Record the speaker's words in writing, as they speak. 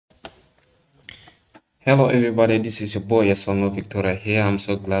Hello everybody, this is your boy Yasongo Victoria here. I'm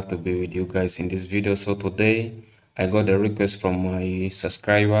so glad to be with you guys in this video. So today I got a request from my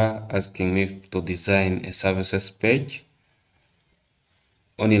subscriber asking me to design a services page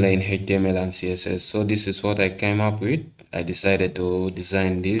only in HTML and CSS. So this is what I came up with. I decided to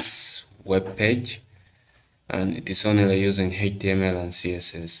design this web page and it is only using HTML and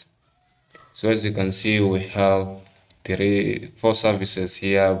CSS. So as you can see, we have four services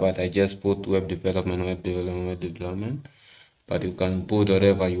here, but I just put web development. But you can put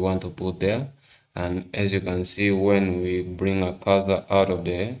whatever you want to put there. And as you can see, when we bring a cursor out of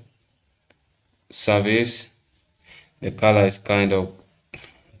the service, the color is kind of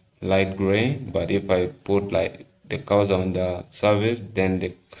light gray. But if I put like the cursor on the service, then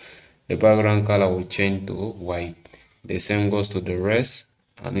the background color will change to white. The same goes to the rest,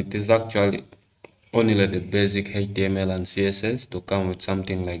 and it is actually only like the basic HTML and CSS to come with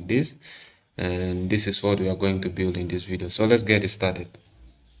something like this. And this is what we are going to build in this video. So let's get it started.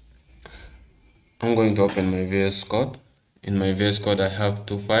 I'm going to open my VS Code. In my VS Code, I have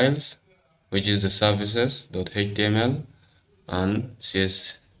two files, which is the services.html and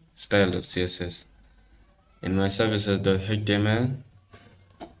style.css. In my services.html,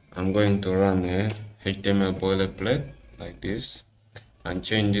 I'm going to run a HTML boilerplate like this and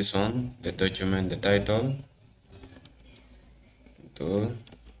change this one, the document, the title to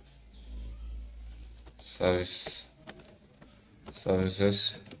services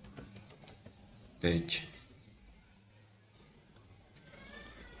page.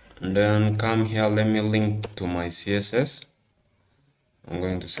 And then come here, let me link to my CSS. I'm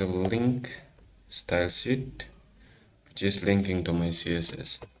going to say link style sheet, which is linking to my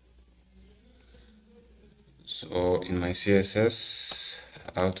CSS. So in my CSS,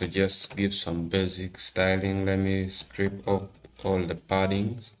 I have to just give some basic styling. Let me strip off all the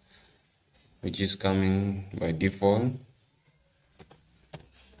paddings, which is coming by default,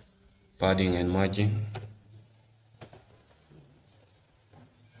 padding and margin.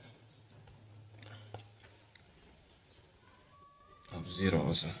 Of 0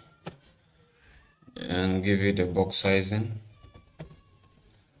 also, and give it a box sizing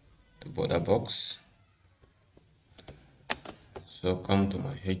to border box. So come to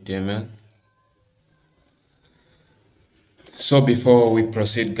my HTML. So before we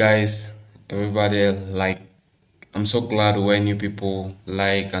proceed, guys, everybody, I'm so glad when you people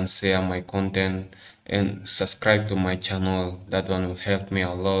like and share my content and subscribe to my channel. That one will help me a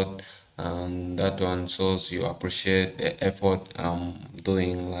lot, and that one shows you appreciate the effort I'm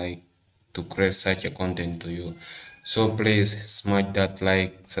doing, like, to create such a content to you. So please smash that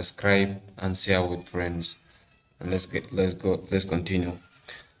like, subscribe and share with friends, and let's continue.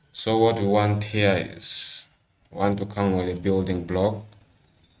 So what we want here is want to come with a building block.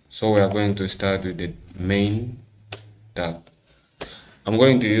 So we are going to start with the main tag. I'm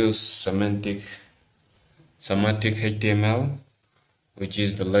going to use semantic HTML, which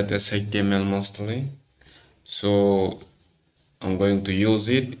is the latest HTML mostly. So I'm going to use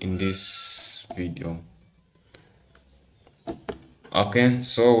it in this video. Okay,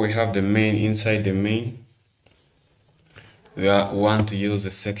 so we have the main. Inside the main, we want to use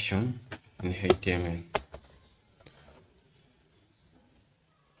a section in HTML.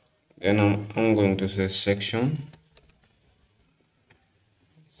 Then I'm going to say section,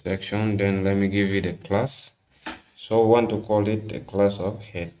 then let me give it a class. So I want to call it a class of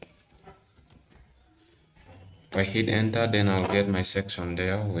head. If I hit enter, then I'll get my section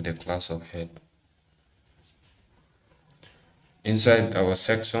there with a class of head. Inside our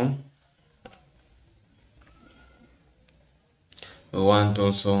section, we want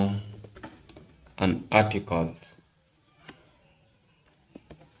also an article.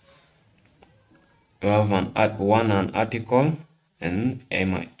 We have an article and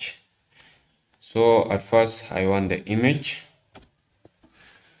image. So at first I want the image.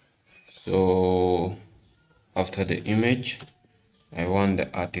 So after the image, I want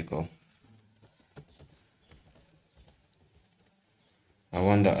the article. I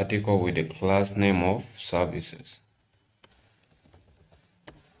want the article with the class name of services.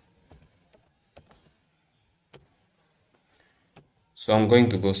 So I'm going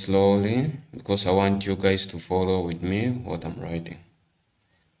to go slowly because I want you guys to follow with me what I'm writing.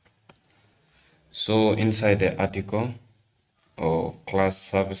 So inside the article of class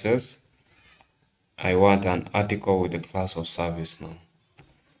services, I want an article with the class of service now,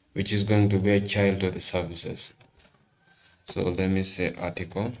 which is going to be a child to the services. So let me say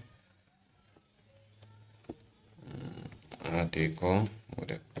article with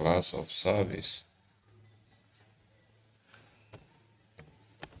the class of service.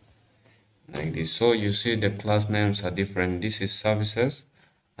 like this. So you see the class names are different. This is services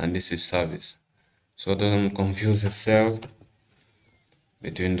and this is service. So don't confuse yourself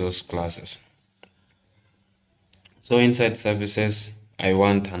between those classes. So inside services, I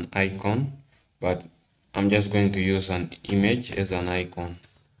want an icon, but I'm just going to use an image as an icon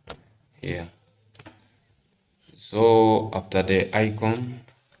here. So after the icon,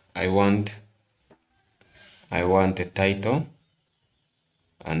 I want a title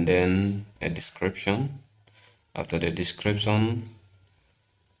and then a description. After the description,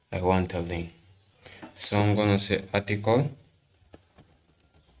 I want a link. So I'm gonna say article.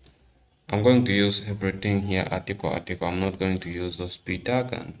 I'm going to use everything here, article. I'm not going to use those p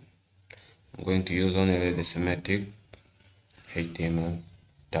tag, and I'm going to use only the semantic HTML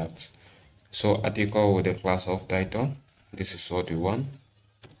tags. So article with the class of title. This is what we want.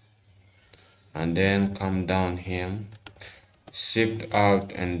 And then come down here, shift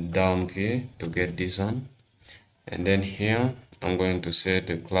alt and down key to get this one. And then here I'm going to say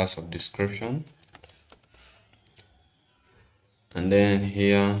the class of description. And then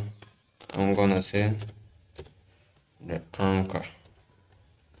here I'm gonna say the anchor.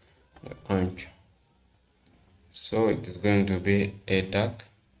 So it is going to be a tag.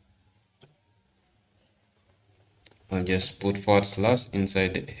 I'll just put forward slash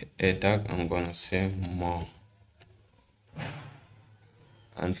inside the a tag. I'm gonna say more.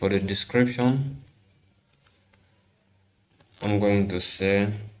 And for the description, I'm going to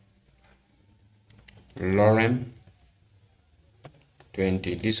say Lorem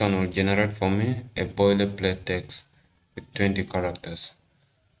 20. This one will generate for me a boilerplate text with 20 characters.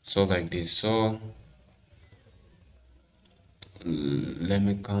 So like this. So let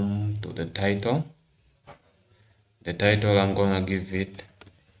me come to the title. The title, I'm gonna give it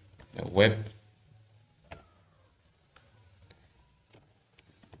a web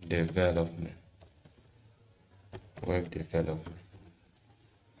development. Web development.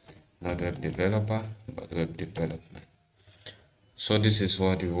 Not web developer, but web development. So this is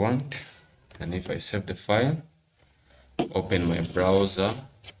what we want. And if I save the file, open my browser,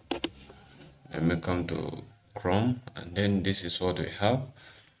 let me come to Chrome, and then this is what we have.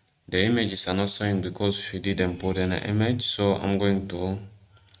 The images are not showing because we didn't put any image, so I'm going to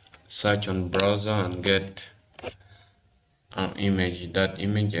search on browser and get an image. That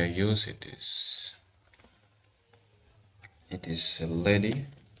image I use, it is a lady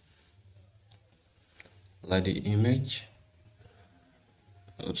image.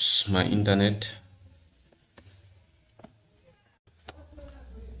 Oops, my internet.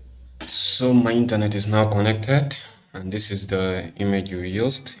 So my internet is now connected, and this is the image we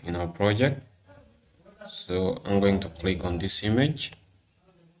used in our project. So I'm going to click on this image.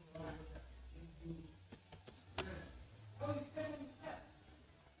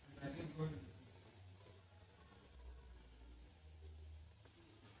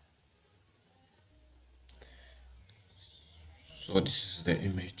 So this is the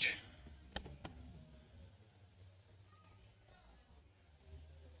image.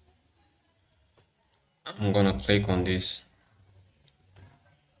 I'm gonna click on this.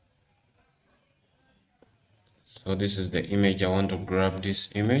 So this is the image. I want to grab this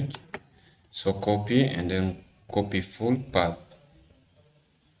image. So copy and then copy full path.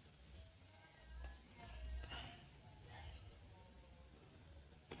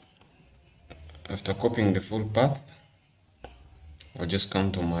 After copying the full path, I'll just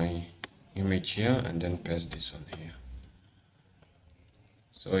come to my image here and then paste this one here.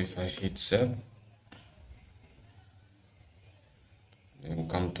 So if I hit save, then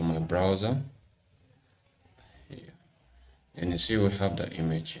come to my browser here, and you see we have the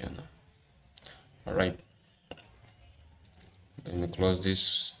image here now. All right, let me close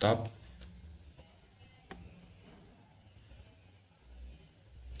this tab.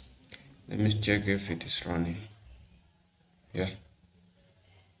 Let me check if it is running. Yeah,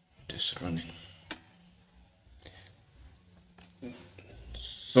 it is running.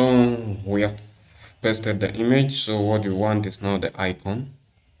 So we have pasted the image. So what you want is now the icon.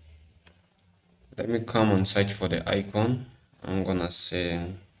 Let me come and search for the icon. I'm gonna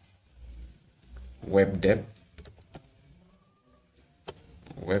say web dev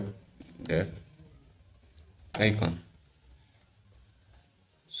icon.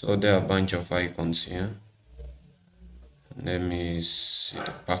 So there are a bunch of icons here. Let me see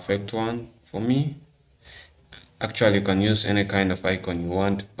the perfect one for me. Actually, you can use any kind of icon you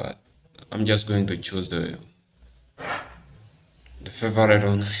want, but I'm just going to choose the favorite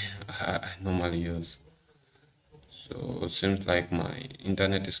one I normally use. So it seems like my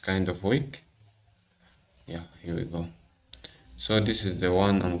internet is kind of weak. Yeah, here we go. So this is the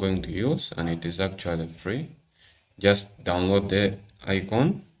one I'm going to use, and it is actually free. Just download the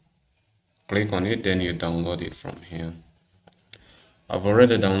icon, click on it, then you download it from here. I've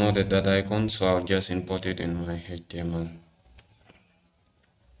already downloaded that icon, so I'll just import it in my HTML.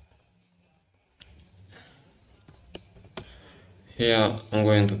 Here I'm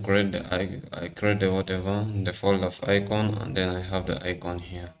going to create the I create the whatever, the folder of icon, and then I have the icon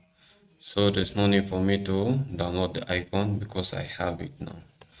here. So there's no need for me to download the icon because I have it now.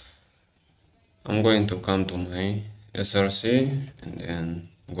 I'm going to come to my SRC and then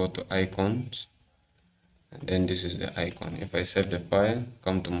go to icons, and then this is the icon. If I save the file,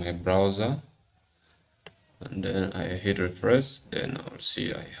 come to my browser, and then I hit refresh, then I'll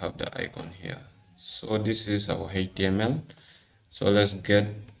see I have the icon here. So this is our HTML. So let's get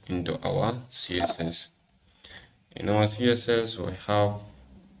into our CSS. In our CSS we have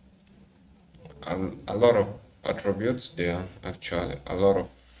a lot of attributes there, actually a lot of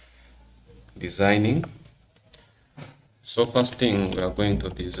designing. So first thing we are going to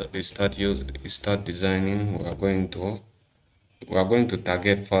start designing. We are going to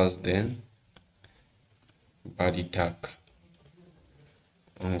target first, then body tag.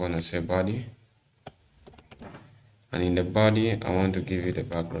 I'm gonna say body, and in the body I want to give it a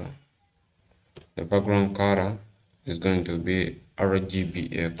background. The background color is going to be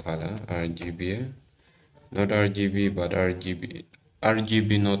RGBA color, RGBA, not RGB but RGB,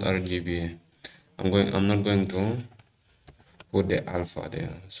 not RGBA. I'm not going to put the alpha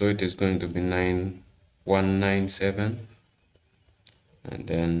there, so it is going to be 9197 and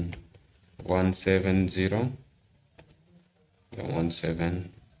then 170 and 170.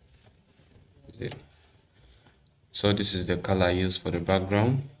 So this is the color I use for the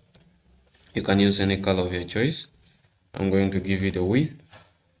background. You can use any color of your choice. I'm going to give it a width,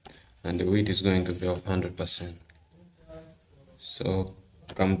 and the width is going to be of 100%. So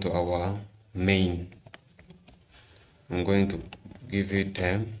come to our main. I'm going to give it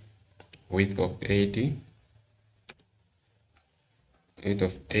a width of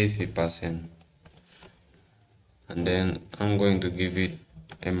 80%, and then I'm going to give it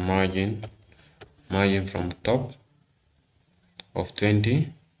a margin from top of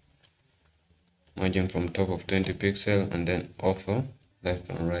 20, margin from top of 20 pixel, and then author left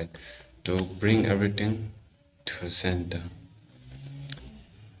and right to bring everything to center.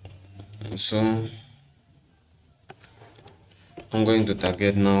 So I'm going to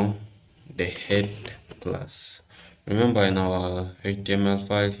target now the head class. Remember, in our HTML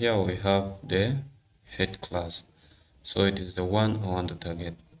file here we have the head class, so it is the one I want to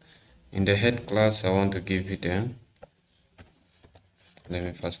target. In the head class I want to give it a, let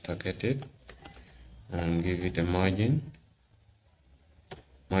me first target it and give it a margin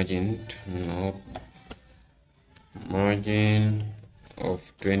of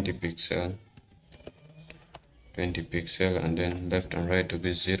 20 pixel, and then left and right to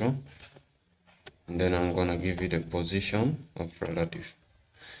be 0, and then I'm gonna give it a position of relative.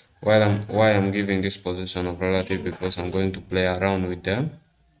 Why I'm giving this position of relative, because I'm going to play around with them,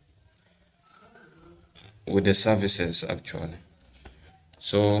 with the services actually.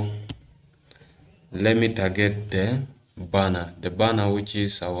 So let me target the banner, which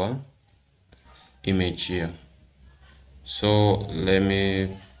is our image here. So let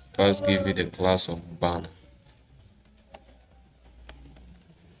me first give it a class of banner,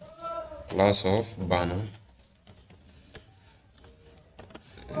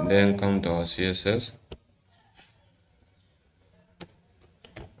 and then come to our CSS.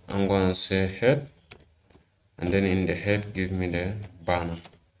 I'm gonna say head, and then in the head give me the banner,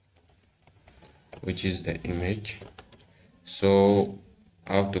 which is the image. So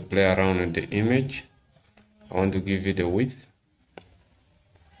I have to play around with the image. I want to give it a width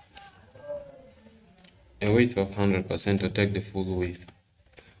of 100% to take the full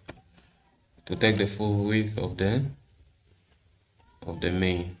width, of the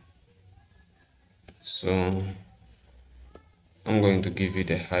main. So I'm going to give it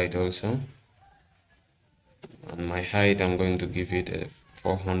a height also, and my height I'm going to give it a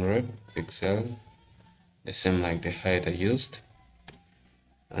 400 pixel, the same like the height I used.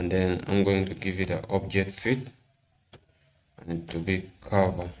 And then I'm going to give it an object fit and to be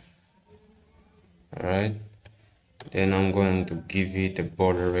cover. Alright, then I'm going to give it a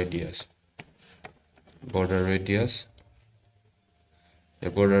border radius. The border radius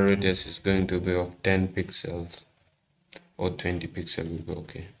is going to be of 10 pixels or 20 pixels will be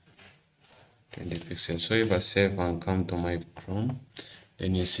okay. 20 pixels. So if I save and come to my Chrome,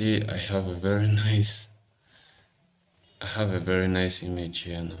 then you see I have a very nice image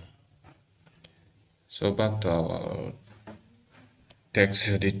here now. So back to our text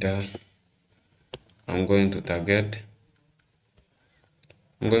editor. I'm going to target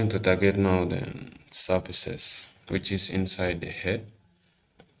now the services which is inside the head.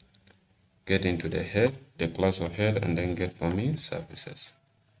 Get into the head, the class of head, and then get for me services,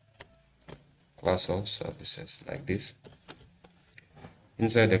 class of services, like this.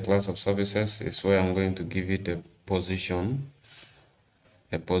 Inside the class of services is where I'm going to give it a position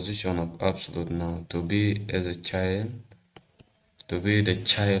of absolute now, to be as a child, to be the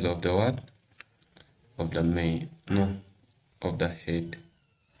child of the what, of the main, no, of the head,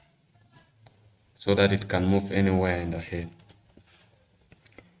 so that it can move anywhere in the head.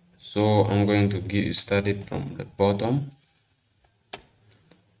 So I'm going to start it from the bottom,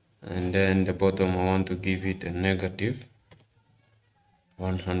 and then the bottom I want to give it a negative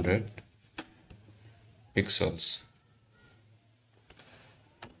 100 pixels.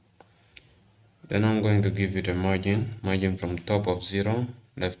 Then I'm going to give it a margin from top of 0,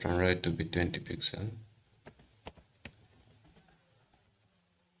 left and right to be 20 pixels.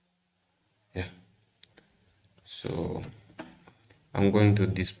 Yeah. So I'm going to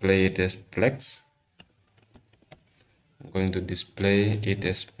display it as flex. I'm going to display it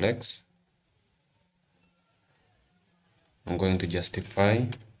as flex. I'm going to justify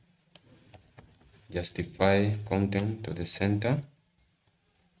content to the center,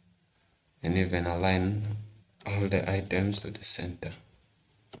 and even align all the items to the center,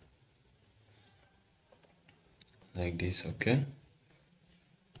 like this. Okay,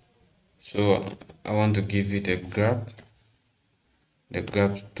 so I want to give it a grab, the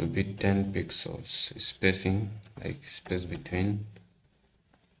grab to be 10 pixels spacing, like space between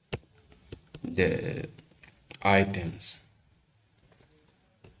the items.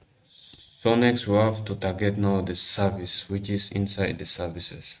 So next we have to target now the service which is inside the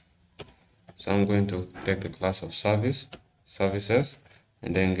services. So I'm going to take the class of services,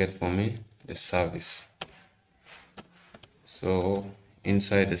 and then get for me the service. So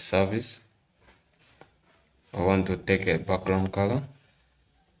inside the service, I want to take a background color,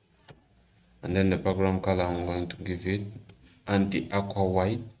 and then the background color I'm going to give it anti-aqua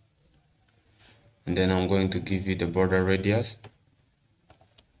white, and then I'm going to give it the border radius,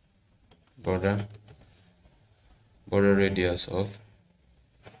 border radius of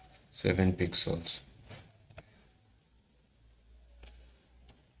 7 pixels.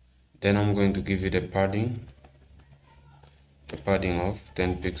 Then I'm going to give it a padding of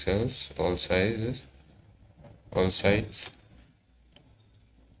 10 pixels, all sizes, all sides.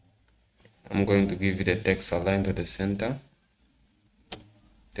 I'm going to give it a text align to the center,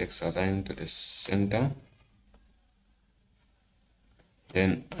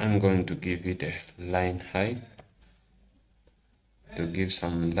 Then I'm going to give it a line height to give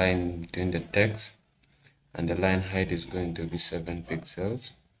some line between the text, and the line height is going to be 7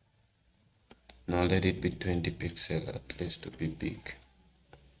 pixels. Now let it be 20 pixels at least to be big.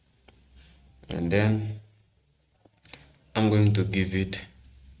 And then I'm going to give it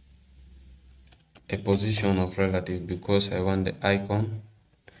a position of relative, because I want the icon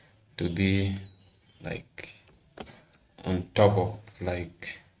to be like on top of,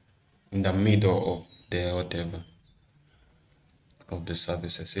 like in the middle of the whatever of the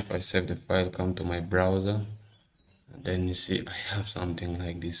services. If I save the file, come to my browser, and then you see I have something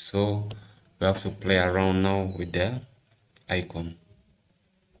like this. So we have to play around now with the icon.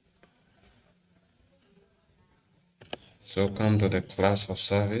 So come to the class of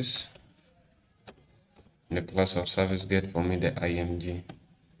service. In the class of service, get for me the img.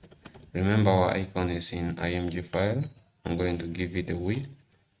 Remember our icon is in img file. I'm going to give it a width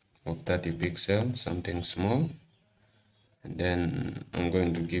of 30 pixels, something small, and then I'm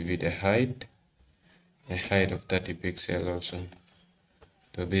going to give it a height of 30 pixels also,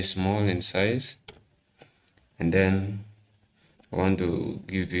 to be small in size. And then I want to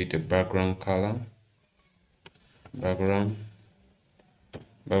give it a background color, background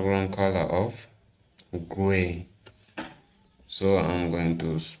color of gray. So I'm going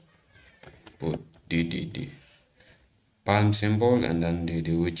to put the palm symbol, and then the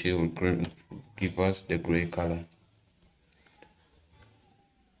which will give us the gray color.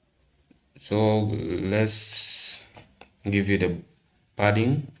 So let's give it a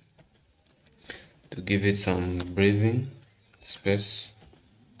padding to give it some breathing space,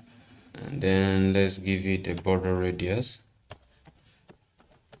 and then let's give it a border radius,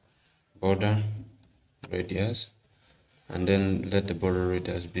 and then let the border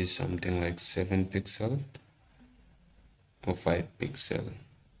radius be something like 7 pixels or 5 pixels.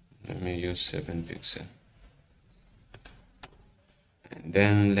 Let me use 7 pixels. And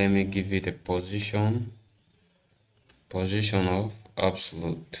then let me give it a position position of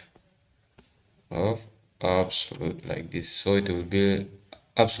absolute like this, so it will be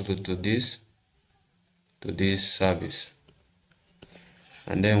absolute to this service.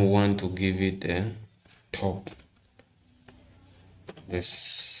 And then we want to give it a top, this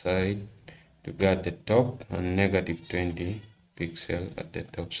side to be at the top, and negative 20 pixel at the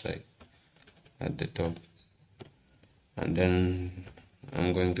top side, at the top. And then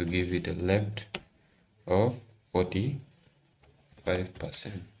I'm going to give it a left of 45%.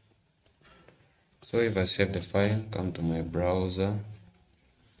 So if I save the file, come to my browser,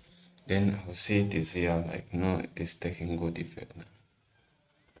 then I'll see it is here, like, it is taking good effect now.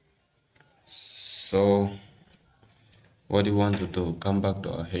 So what do you want to do? Come back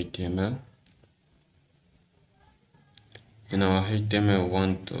to our HTML. In our HTML, we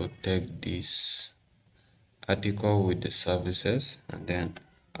want to take this article with the services, and then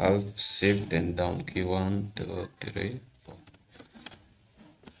I'll save them down key 1 2 3 4.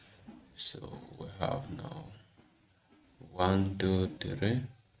 So we have now 1 2 3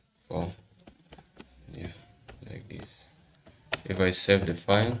 4, yeah, like this. If I save the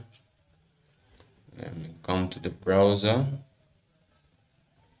file, let me come to the browser,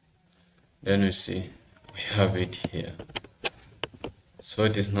 then you see we have it here. So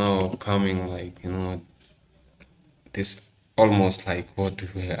it is now coming like, it is almost like what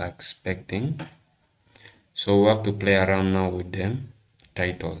we are expecting. So we have to play around now with the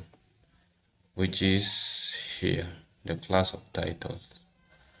title, which is here, the class of titles.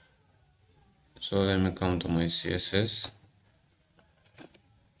 So let me come to my CSS,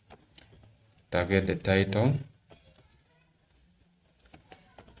 target the title,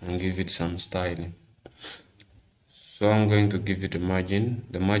 and give it some styling. So I'm going to give it a margin.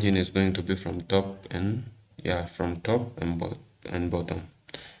 The margin is going to be from top and bottom.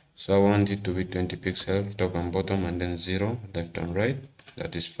 So I want it to be 20 pixels top and bottom, and then 0 left and right.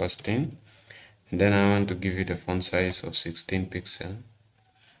 That is first thing. And then I want to give it a font size of 16 pixels.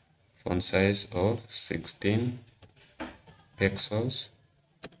 Font size of 16 pixels.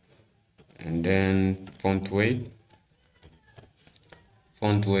 And then font weight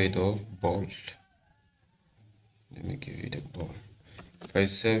of bold. Let me give it a bold. If I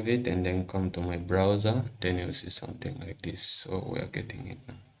save it and then come to my browser, then you'll see something like this. So we are getting it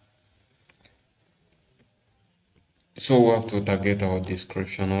now. So we have to target our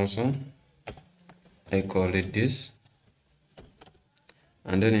description also. I call it this.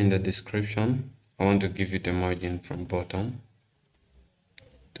 And then in the description, I want to give it a margin from bottom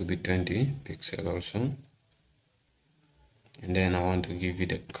to be 20 pixels also. And then I want to give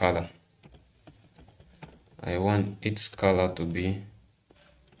it a color. I want its color to be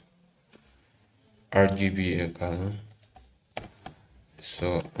RGB color.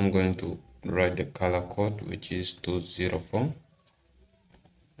 So I'm going to write the color code, which is 204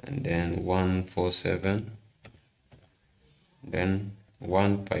 and then 147, then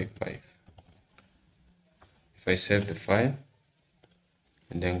 155. If I save the file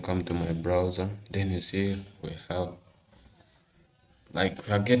and then come to my browser, then you see we have, like,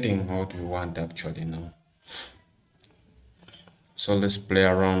 we are getting what we want actually now. So let's play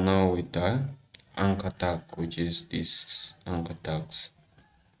around now with the anchor tag, which is this anchor tags.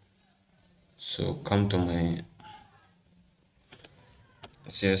 So come to my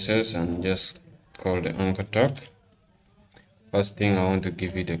CSS and just call the anchor tag. First thing, I want to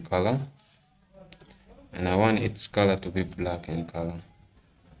give it a color, and I want its color to be black in color.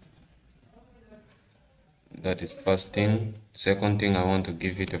 That is first thing. Second thing, I want to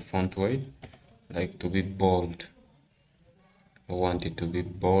give it a font weight, like to be bold. I want it to be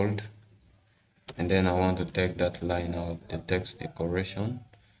bold. And then I want to take that line out, the text decoration,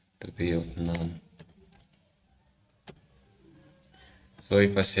 to be of none. So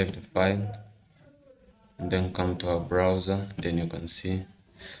if I save the file and then come to our browser, then you can see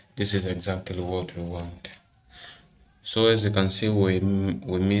this is exactly what we want. So as you can see, we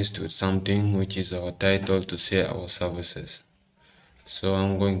missed with something, which is our title to say our services. So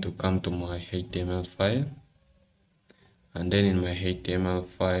I'm going to come to my HTML file, and then in my HTML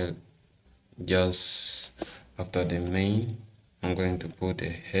file, just after the main, I'm going to put a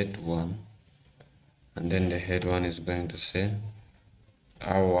head one, and then the head one is going to say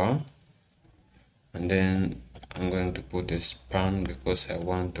our, and then I'm going to put a span because I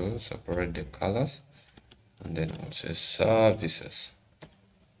want to separate the colors, and then I'll say services,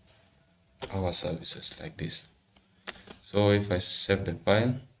 our services, like this. So if I save the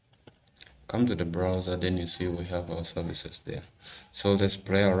file, come to the browser, then you see we have our services there. So let's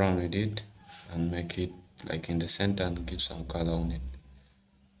play around with it and make it like in the center and give some color on it.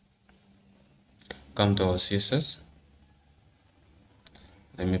 Come to our CSS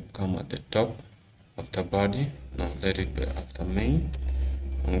let me come at the top after body. Now let it be after main.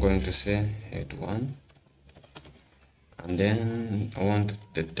 I'm going to say head 1, and then I want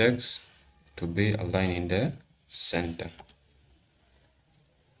the text to be aligned in the center.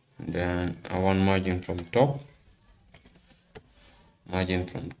 And then I want margin from top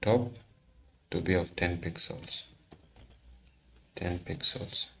to be of 10 pixels. 10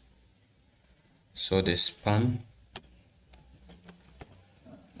 pixels. So the span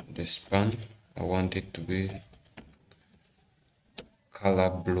I want it to be color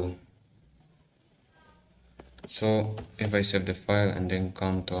blue. So if I save the file and then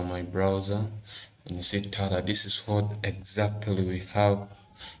come to my browser and you see Tada, this is what exactly we have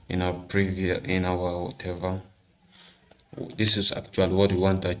in our whatever. This is actually what we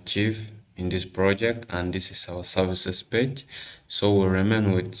want to achieve in this project, and this is our services page. So we'll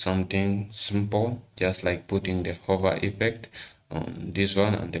remain with something simple, just like putting the hover effect on this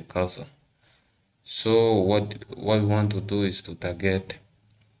one and the cursor. So what we want to do is to target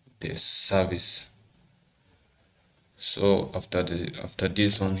the service. So after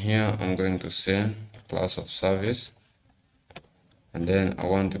this one here, I'm going to say class of service, and then I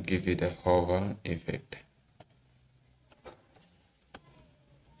want to give it a hover effect.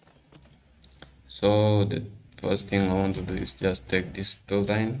 So the first thing I want to do is just take this 2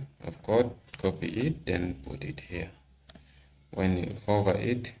 line of code, copy it, then put it here. When you hover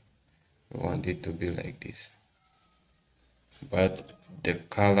it, we want it to be like this. But the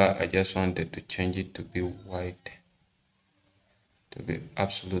color, I just wanted to change it to be white, to be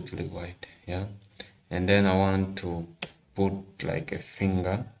absolutely white, yeah. And then I want to put like a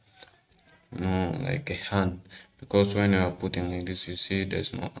finger, like a hand, because when you are putting like this, you see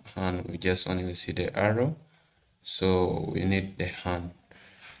there's no hand, we just only see the arrow, so we need the hand.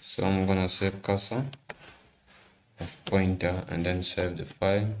 So I'm gonna save cursor of pointer and then save the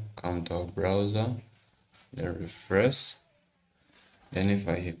file, come to our browser, then refresh. Then if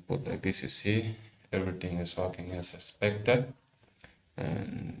I hit put like this, you see everything is working as expected.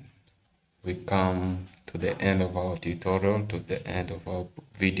 And we come to the end of our tutorial, to the end of our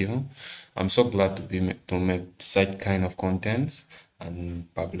video. I'm so glad to make such kind of contents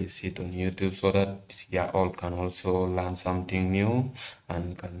and publish it on YouTube, so that you all can also learn something new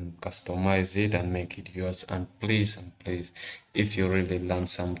and can customize it and make it yours. And please, if you really learn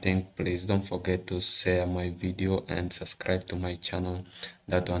something, please don't forget to share my video and subscribe to my channel.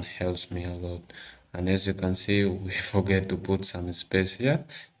 That one helps me a lot. And as you can see, we forget to put some space here.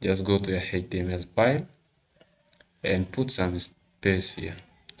 Just go to your HTML file and put some space here.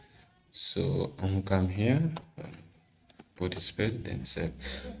 So I'm come here, put a space, then save.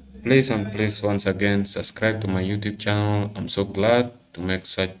 Please once again subscribe to my YouTube channel. I'm so glad to make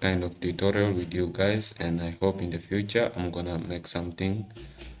such kind of tutorial with you guys, and I hope in the future I'm gonna make something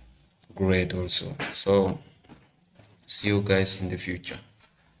great also. So see you guys in the future.